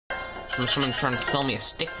from someone trying to sell me a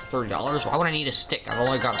stick for $30. Why would I need a stick? I've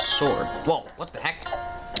only got a sword. Whoa, what the heck?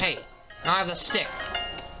 Hey, now I have the stick.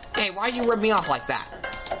 Hey, why'd you rip me off like that?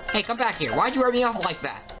 Hey, come back here. Why'd you rip me off like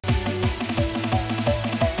that?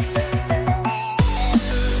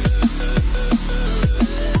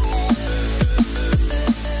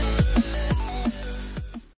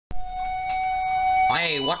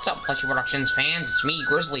 Hey, what's up, Plushie Productions fans? It's me,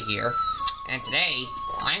 Grizzly here, and today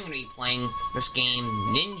I'm going to be playing this game,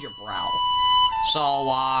 Ninja Brawl. So,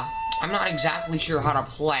 I'm not exactly sure how to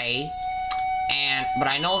play, but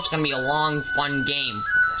I know it's going to be a long, fun game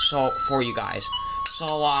for you guys.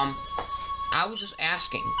 So, I was just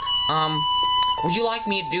asking, would you like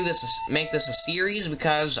me to do this, make this a series?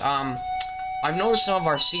 Because, I've noticed some of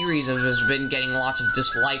our series has been getting lots of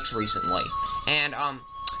dislikes recently, and,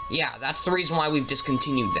 yeah, that's the reason why we've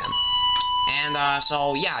discontinued them. And,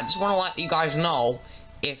 so, yeah, I just want to let you guys know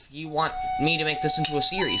if you want me to make this into a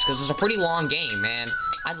series, because it's a pretty long game, and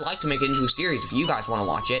I'd like to make it into a series if you guys want to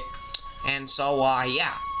watch it. And so,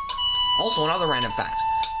 yeah. Also, another random fact.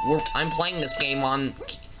 I'm playing this game on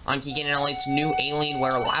Keegan and Elliot's new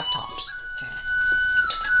Alienware laptops.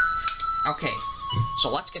 Okay, so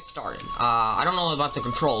let's get started. I don't know about the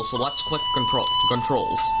controls, so let's click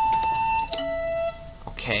controls.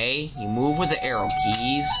 Okay, you move with the arrow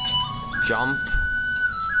keys, jump,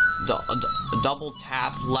 double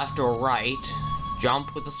tap left or right,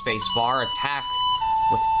 jump with the spacebar, attack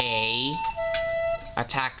with A,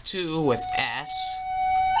 attack 2 with S,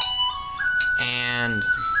 and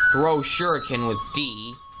throw shuriken with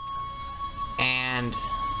D, and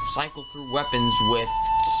cycle through weapons with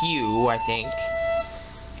Q, I think,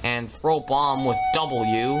 and throw bomb with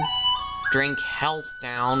W, drink health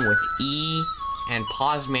down with E, and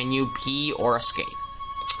pause menu P or escape.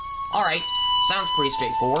 Alright, sounds pretty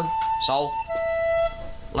straightforward, so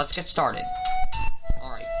let's get started.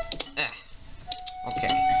 Alright, okay,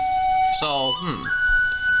 so,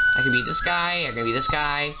 I can be this guy, I can be this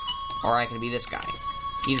guy, or I can be this guy.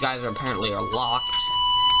 These guys apparently are locked.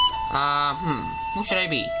 Who should I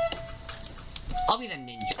be? I'll be the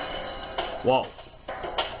ninja. Whoa.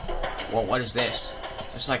 Whoa, what is this?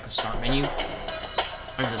 Is this like the start menu?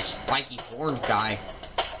 There's this spiky horned guy.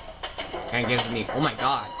 Kinda gives me, oh my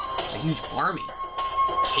god, it's a huge army.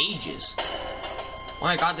 Cages. Oh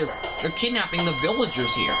my god, they're kidnapping the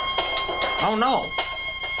villagers here. Oh no.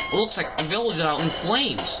 It looks like the village is out in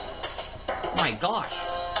flames. Oh my gosh.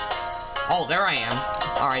 Oh, there I am.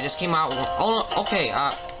 Alright, just came out. Oh, okay,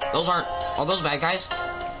 those aren't, are those bad guys?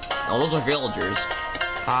 No, those are villagers.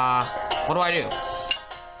 What do I do?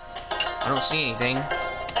 I don't see anything.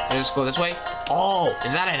 Did I just go this way? Oh,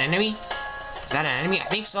 is that an enemy? Is that an enemy? I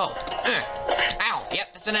think so. Ow!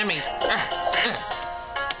 Yep, that's an enemy.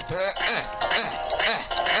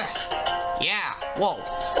 Yeah. Whoa.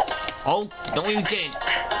 Oh, no, you didn't.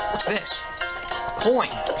 What's this? A coin.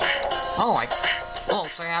 Oh, well,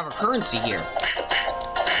 looks like I have a currency here.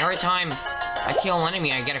 Every time I kill an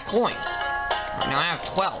enemy, I get a coin. Now I have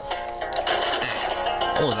 12.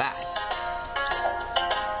 What was that?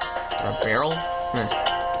 A barrel?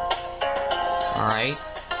 Alright.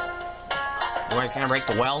 Can I break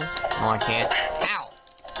the well? No, I can't. Ow!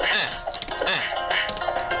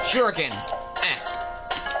 Shuriken!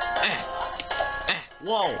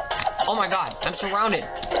 Whoa! Oh my god, I'm surrounded!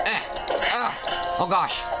 Oh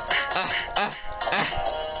gosh!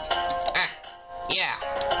 Yeah!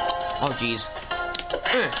 Oh jeez.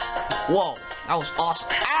 Whoa! That was awesome!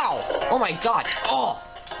 Ow! Oh my god! Oh!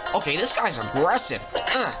 Okay, this guy's aggressive!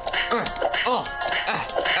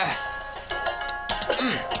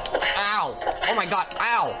 Ow! Oh my god,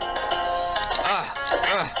 ow!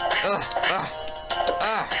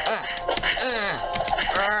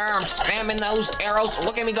 I'm spamming those arrows.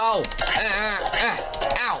 Look at me go!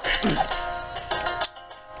 Ow!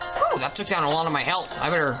 Whew, that took down a lot of my health. I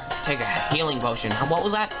better take a healing potion. What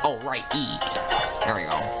was that? Oh, right, E. There we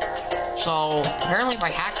go. So, apparently if I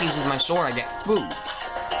hack these with my sword, I get food.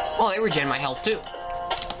 Well, they regen my health too.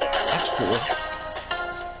 That's cool.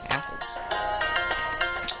 Apples.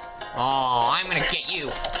 Oh, I'm gonna get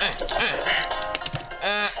you.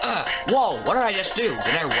 Whoa, what did I just do?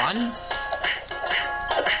 Did I run?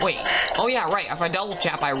 Wait. Oh yeah, right. If I double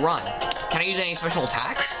tap, I run. Can I use any special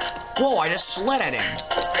attacks? Whoa, I just slid at him.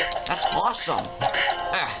 That's awesome.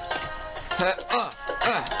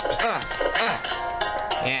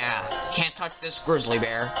 Yeah, can't touch this grizzly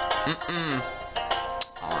bear.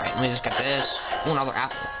 Alright, let me just get this. Oh, another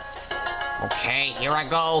apple. Okay, here I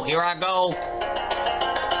go, here I go.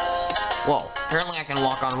 Whoa, apparently I can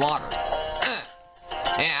walk on water.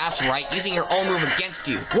 Yeah, That's right, using your own move against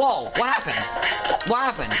you. Whoa, what happened? What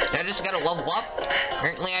happened? Did I just gotta level up?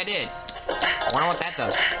 Apparently I did. I wonder what that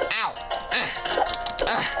does. Ow!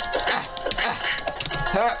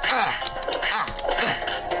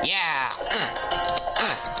 Yeah!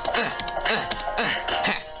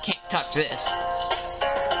 Can't touch this.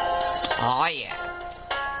 Oh yeah.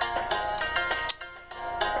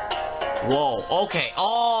 Whoa, okay.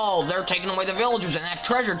 Oh, they're taking away the villagers in that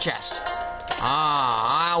treasure chest.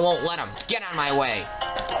 Ah, I won't let them. Get out of my way.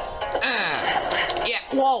 Yeah,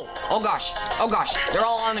 whoa. Oh gosh. Oh gosh. They're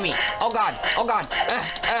all onto me. Oh god. Oh god.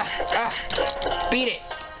 Beat it.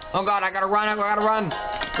 Oh god, I gotta run. I gotta run.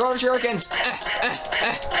 Throw the shurikens.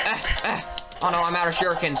 Oh no, I'm out of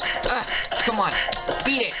shurikens. Come on.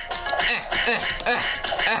 Beat it.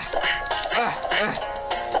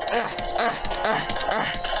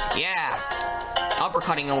 Yeah.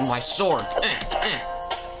 Uppercutting him with my sword.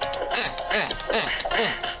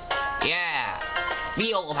 Yeah.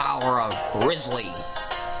 Feel the power of Grizzly.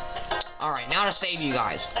 Alright, now to save you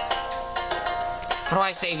guys. How do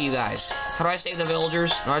I save you guys? How do I save the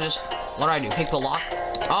villagers? No, what do I do? Pick the lock?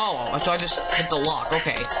 Oh, so I just hit the lock.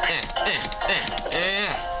 Okay.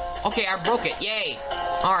 Okay, I broke it. Yay.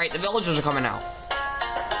 Alright, the villagers are coming out.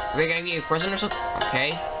 Are they gonna be a prison or something?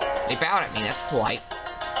 Okay. They bowed at me. That's polite.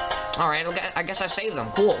 Alright, I guess I saved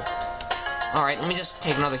them. Cool. Alright, let me just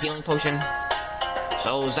take another healing potion.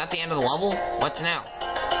 So, is that the end of the level? What now?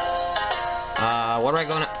 What do I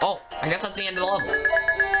go now? Oh, I guess that's the end of the level.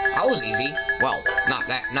 That was easy. Well,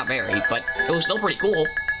 not very, but it was still pretty cool.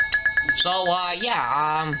 So,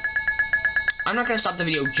 yeah, I'm not gonna stop the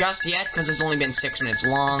video just yet, because it's only been 6 minutes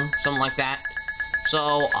long, something like that.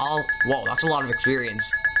 So, whoa, that's a lot of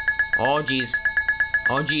experience. Oh, jeez.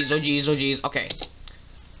 Oh, jeez, oh, jeez, oh, jeez. Okay.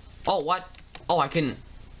 Oh, what? Oh,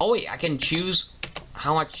 oh, wait, I can choose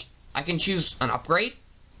how much... I can choose an upgrade?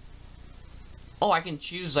 Oh, I can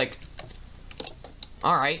choose, like...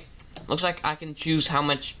 Alright. Looks like I can choose how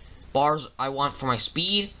much bars I want for my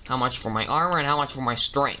speed, how much for my armor, and how much for my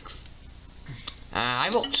strength. I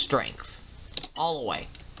vote strength. All the way.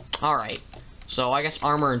 Alright. So, I guess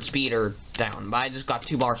armor and speed are down, but I just got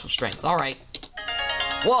 2 bars of strength. Alright.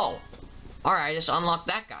 Whoa! Alright, I just unlocked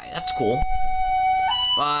that guy. That's cool.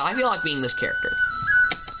 I feel like being this character.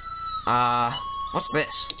 What's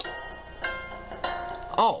this?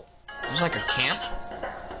 Oh, is this like a camp?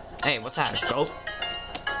 Hey, what's that, a goat?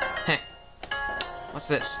 Heh. What's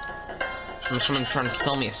this? Someone trying to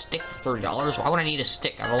sell me a stick for $30? Why would I need a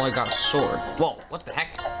stick? I've only got a sword. Whoa, what the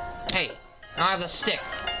heck? Hey, now I have the stick.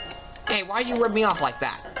 Hey, why'd you rip me off like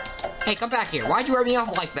that? Hey, come back here. Why'd you rip me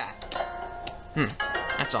off like that?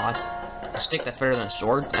 That's odd. A stick that's better than a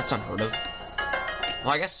sword? That's unheard of.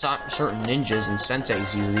 Well, I guess certain ninjas and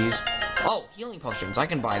senseis use these. Oh, healing potions. I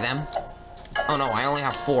can buy them. Oh no, I only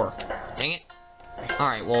have 4. Dang it.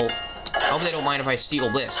 Alright, well, I hope they don't mind if I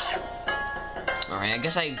steal this. Alright, I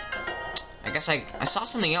guess I saw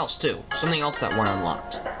something else too. Something else that went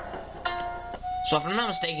unlocked. So if I'm not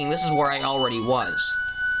mistaken, this is where I already was.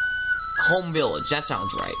 Home village, that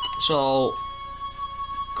sounds right. So,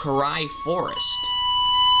 Karai Forest.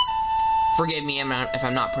 Forgive me if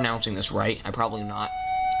I'm not pronouncing this right. I probably not.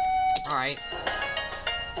 Alright.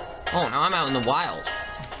 Oh, now I'm out in the wild.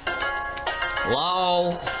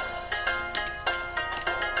 Hello?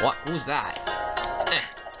 What? Who's that?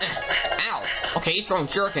 Ow! Okay, he's throwing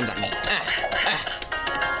shurikens at me.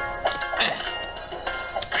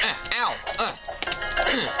 Ow!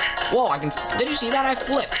 Whoa, did you see that? I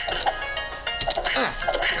flipped.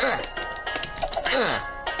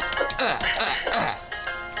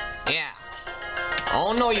 Yeah.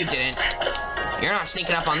 Oh, no, you didn't. You're not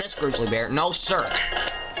sneaking up on this grizzly bear. No, sir.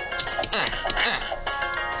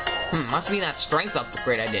 Must be that strength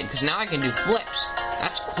upgrade I did, because now I can do flips.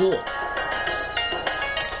 That's cool.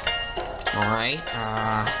 Alright,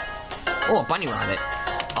 oh, a bunny rabbit.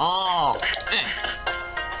 Oh,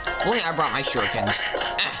 If only I brought my shurikens.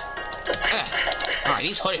 Alright,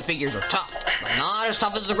 these hooded figures are tough, but not as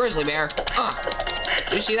tough as the grizzly bear.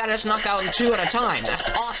 You see that? I just knocked out in 2 at a time. That's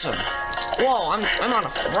awesome. Whoa, I'm on a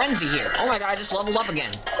frenzy here. Oh my god, I just leveled up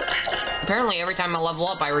again. Apparently, every time I level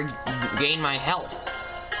up, I regain my health.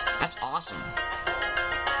 That's awesome.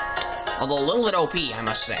 Although a little bit OP, I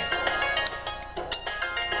must say.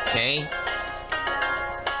 Okay.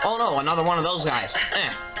 Oh no, another one of those guys.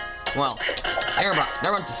 Well, they're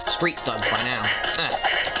about to street thugs by now.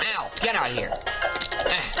 Ow, get out of here.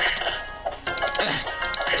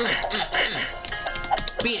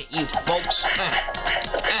 Beat it, you folks.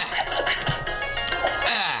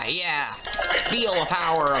 Yeah. Feel the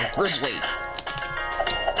power of Grizzly.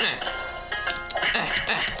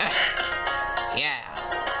 Yeah.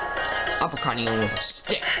 uppercutting him with a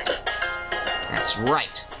stick. That's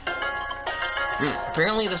right.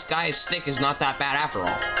 Apparently this guy's stick is not that bad after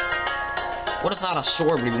all. What if thought a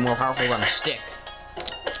sword would be more powerful than a stick?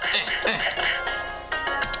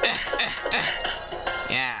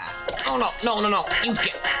 Yeah. Oh no, no, no, no. You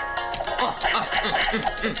get.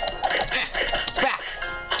 Back.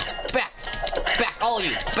 Back. Back, all of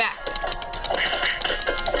you. Back.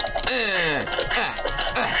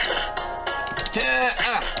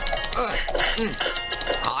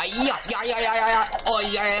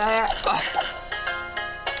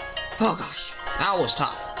 Oh gosh, that was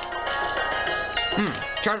tough.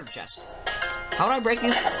 Treasure chest. How would I break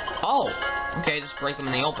these? Oh, okay, just break them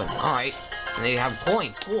in the open. Alright, and they have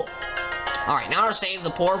coins, cool. Alright, now to save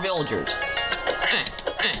the poor villagers.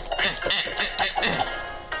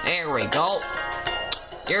 There we go.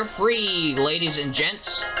 You're free, ladies and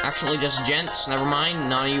gents. Actually, just gents. Never mind.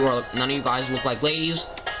 None of you guys look like ladies.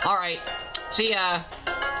 All right. See ya.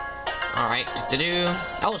 All right.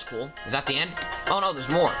 That was cool. Is that the end? Oh no, there's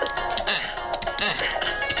more.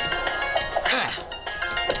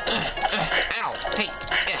 Ow. Hey.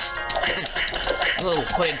 Little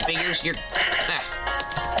hooded figures. You're.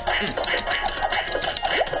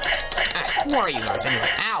 Who are you guys anyway?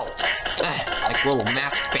 Ow. Like little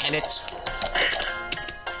masked bandits.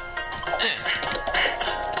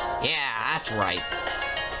 Yeah, that's right.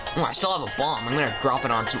 Oh, I still have a bomb. I'm gonna drop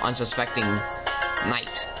it on some unsuspecting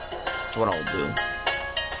knight. That's what I'll do.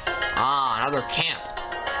 Ah, another camp.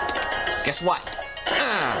 Guess what?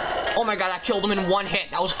 Oh my god, that killed him in one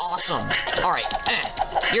hit. That was awesome. Alright,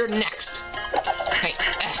 you're next. Hey,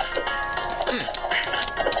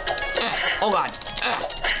 oh god.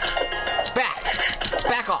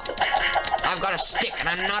 Back off. I've got a stick, and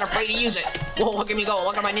I'm not afraid to use it. Whoa, look at me go.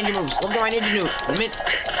 Look at my ninja moves. Look at my ninja moves.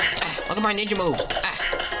 Look at my ninja moves.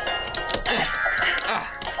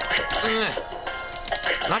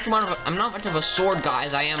 I'm not much of a sword guy,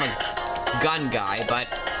 as I am a gun guy, but,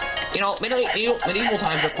 you know, medieval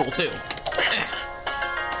times are cool, too.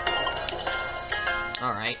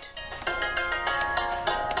 Alright.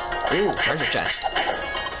 Ooh, treasure chest.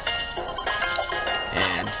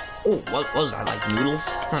 And, ooh, what was that, like noodles?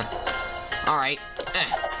 Huh. Alright.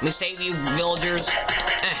 Let me save you, villagers.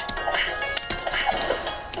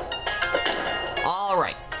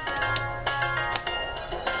 Alright.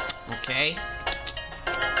 Okay.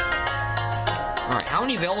 Alright, how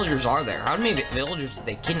many villagers are there? How many villagers did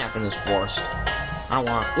they kidnap in this forest? I don't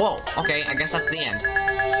want to... Whoa! Okay, I guess that's the end.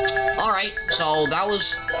 Alright, so that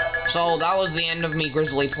was the end of me,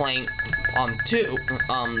 Grizzly, playing,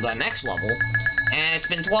 the next level. And it's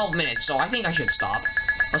been 12 minutes, so I think I should stop.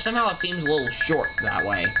 But somehow it seems a little short that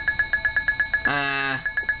way.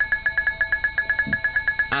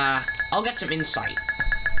 I'll get some insight.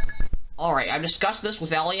 Alright, I've discussed this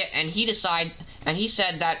with Elliot, and he said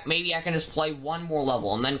that maybe I can just play one more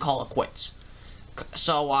level and then call it quits.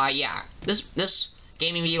 So, yeah. This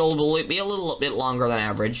gaming video will be a little bit longer than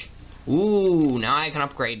average. Ooh, now I can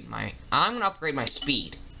upgrade I'm gonna upgrade my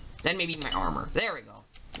speed. Then maybe my armor. There we go.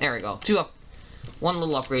 There we go. One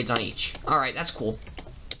little upgrades on each. Alright, that's cool.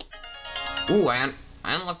 Ooh, I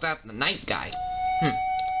unlocked that the night guy.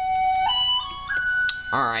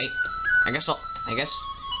 Alright. I guess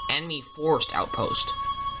enemy forest outpost.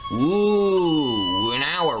 Ooh,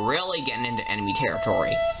 now we're really getting into enemy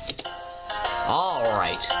territory.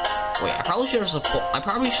 Alright. Wait, I probably should have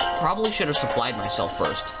supplied myself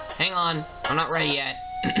first. Hang on, I'm not ready yet.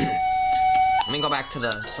 Let me go back to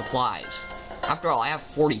the supplies. After all, I have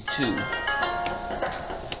 42.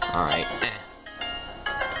 Alright,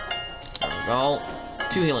 There we go.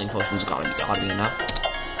 2 healing potions gotta be enough.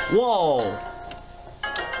 Whoa!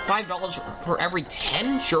 $5 for every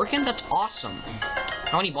 10 shurikens? That's awesome.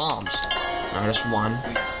 How many bombs? No, just 1.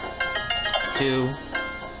 2.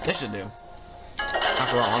 This should do.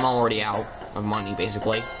 After all, I'm already out of money,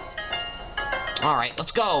 basically. Alright,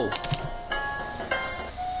 let's go!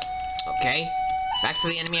 Okay. Back to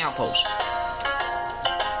the enemy outpost.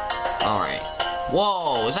 Alright.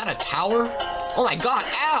 Whoa, is that a tower? Oh my god,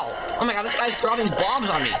 ow! Oh my god, this guy's dropping bombs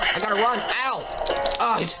on me. I gotta run, ow!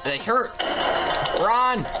 Oh, they hurt.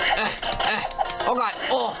 Run! Oh god,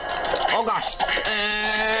 oh gosh.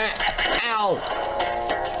 Ow!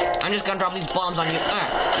 I'm just gonna drop these bombs on you.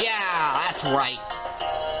 Yeah, that's right.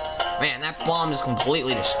 Man, that bomb just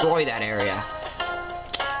completely destroyed that area.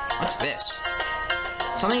 What's this?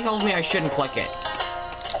 Something tells me I shouldn't click it.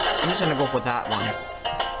 I'm just gonna go with that one.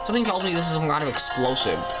 Something tells me this is some kind of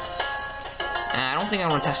explosive. I don't think I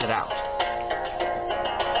want to test it out.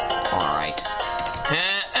 Alright.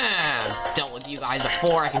 Dealt with you guys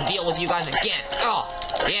before, I can deal with you guys again. Oh,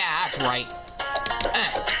 yeah, that's right.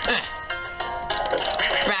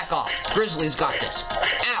 Back off. Grizzly's got this.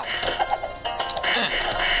 Ow.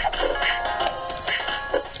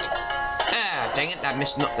 Dang it, that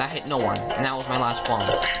missed. That hit no one, and that was my last bomb.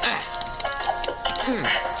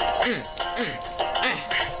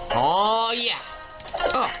 Oh yeah.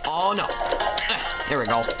 Oh no. There we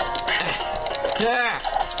go.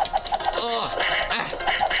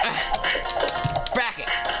 Back it.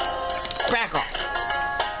 Back off.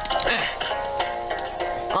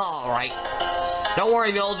 All right. Don't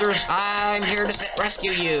worry, villagers. I'm here to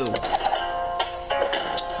rescue you.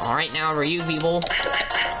 All right, now for you people.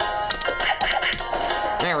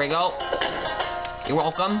 There we go. You're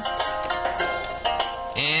welcome.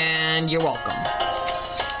 And you're welcome.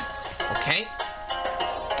 Okay.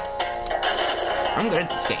 I'm good at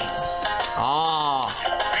this game. Oh,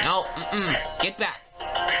 no. Get back.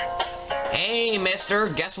 Hey, mister,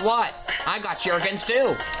 guess what? I got shurikens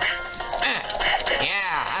too.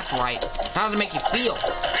 Yeah, that's right. How does it make you feel?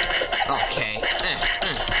 Okay.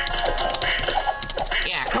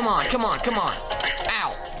 Yeah, come on.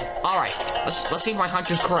 Ow. Alright, let's see if my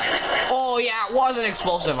hunch is correct. Oh yeah, it was an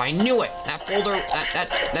explosive. I knew it. That folder,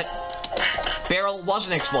 that barrel was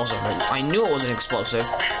an explosive. I knew it was an explosive.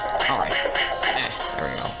 Alright. There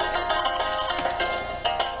we go.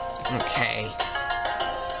 Okay.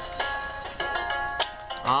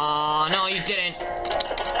 Oh, no, you didn't.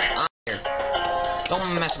 Here.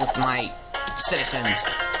 Don't mess with my citizens.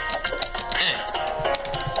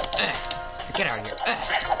 Get out of here.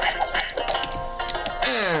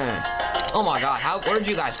 Oh my god, where'd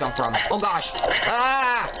you guys come from? Oh gosh.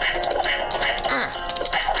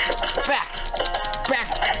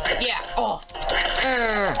 Back. Yeah. Oh.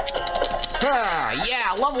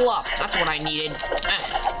 Yeah, level up. That's what I needed.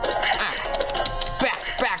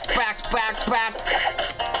 Back.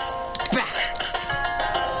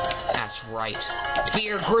 That's right.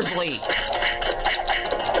 Fear Grizzly.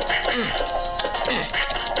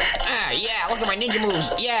 Yeah, look at my ninja moves.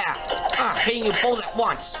 Yeah. Hitting you both at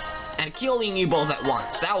once. And killing you both at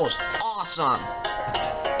once. That was awesome.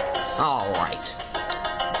 Alright.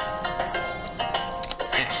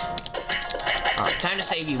 Alright, time to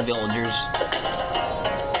save you, villagers.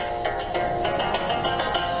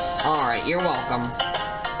 Alright, you're welcome.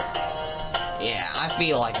 Yeah, I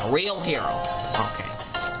feel like a real hero. Okay.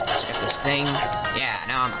 Let's get this thing. Yeah,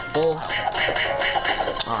 now I'm at full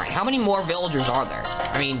health. Alright, how many more villagers are there?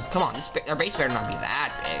 I mean, come on, their base better not be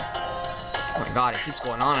that big. Oh my god, it keeps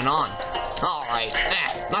going on and on. Alright,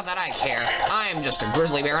 not that I care. I am just a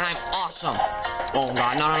grizzly bear and I'm awesome. Oh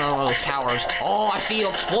god, not on those towers. Oh, I see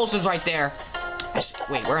explosives right there.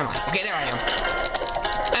 Wait, where am I? Okay, there I am.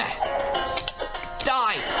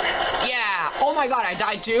 Die! Yeah! Oh my god, I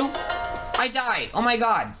died too? I died! Oh my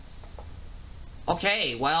god.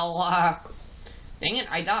 Okay, well, dang it,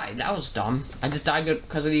 I died. That was dumb. I just died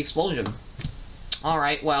because of the explosion.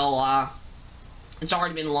 Alright, well, it's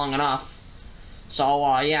already been long enough.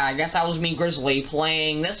 So, yeah, I guess that was me, Grizzly,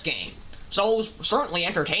 playing this game. So, it was certainly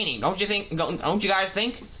entertaining, don't you think? Don't you guys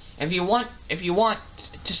think? If you want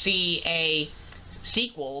to see a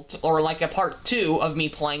sequel, or like a part 2 of me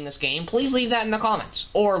playing this game, please leave that in the comments,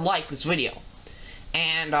 or like this video.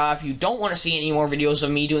 And, if you don't want to see any more videos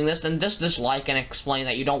of me doing this, then just dislike and explain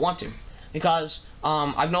that you don't want to. Because,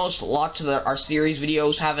 I've noticed lots of our series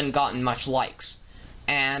videos haven't gotten much likes.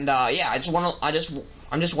 And, yeah,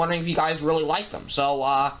 I'm just wondering if you guys really like them. So,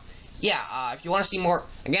 yeah, if you want to see more,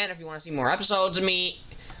 again, if you want to see more episodes of me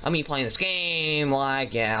playing this game,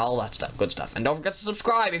 like, yeah, all that stuff, good stuff. And don't forget to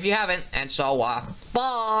subscribe if you haven't. And so,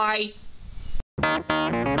 bye!